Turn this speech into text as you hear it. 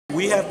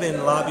We have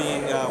been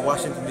lobbying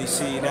Washington,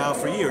 D.C. now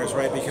for years,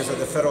 right, because of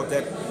the federal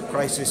debt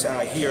crisis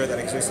here that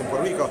exists in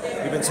Puerto Rico.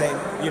 We've been saying,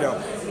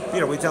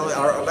 we tell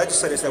our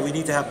legislators that we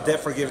need to have debt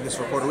forgiveness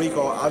for Puerto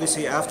Rico.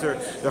 Obviously, after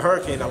the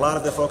hurricane, a lot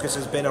of the focus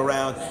has been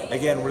around,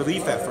 again,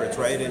 relief efforts,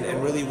 right,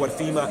 and really what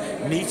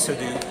FEMA needs to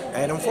do.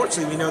 And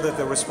unfortunately, we know that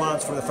the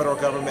response from the federal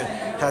government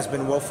has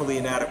been woefully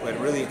inadequate.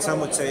 Really, some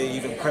would say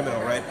even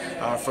criminal, right,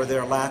 for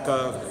their lack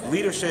of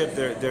leadership,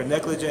 their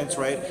negligence,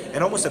 right,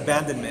 and almost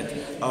abandonment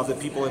of the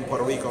people in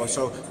Puerto Rico.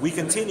 So we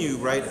continue,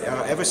 right,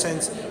 ever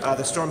since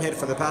the storm hit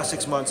for the past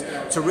 6 months,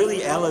 to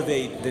really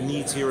elevate the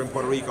needs here in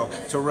Puerto Rico,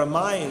 to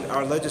remind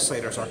our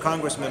legislators, our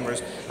Congress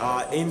members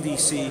in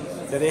D.C.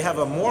 that they have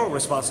a moral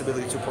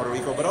responsibility to Puerto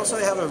Rico, but also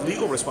they have a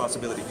legal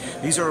responsibility.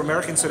 These are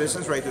American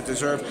citizens, right, that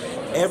deserve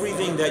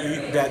everything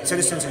that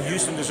citizens in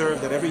Houston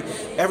deserve, that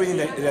everything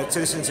that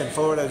citizens in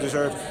Florida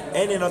deserve,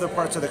 and in other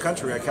parts of the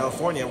country, like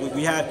California.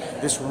 We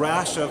had this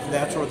rash of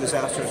natural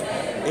disasters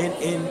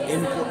in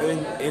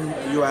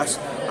the U.S.,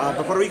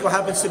 but Puerto Rico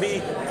happens to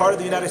be part of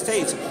the United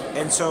States,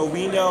 and so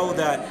we know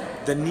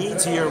that the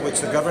needs here, which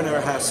the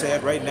governor has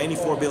said, right,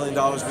 $94 billion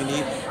we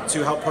need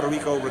to help Puerto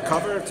Rico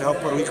recover, to help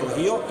Puerto Rico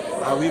heal.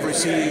 We've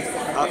received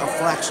a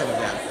fraction of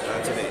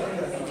that today.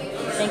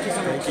 Thank you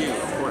so much. Thank you,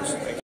 of course. Thank you.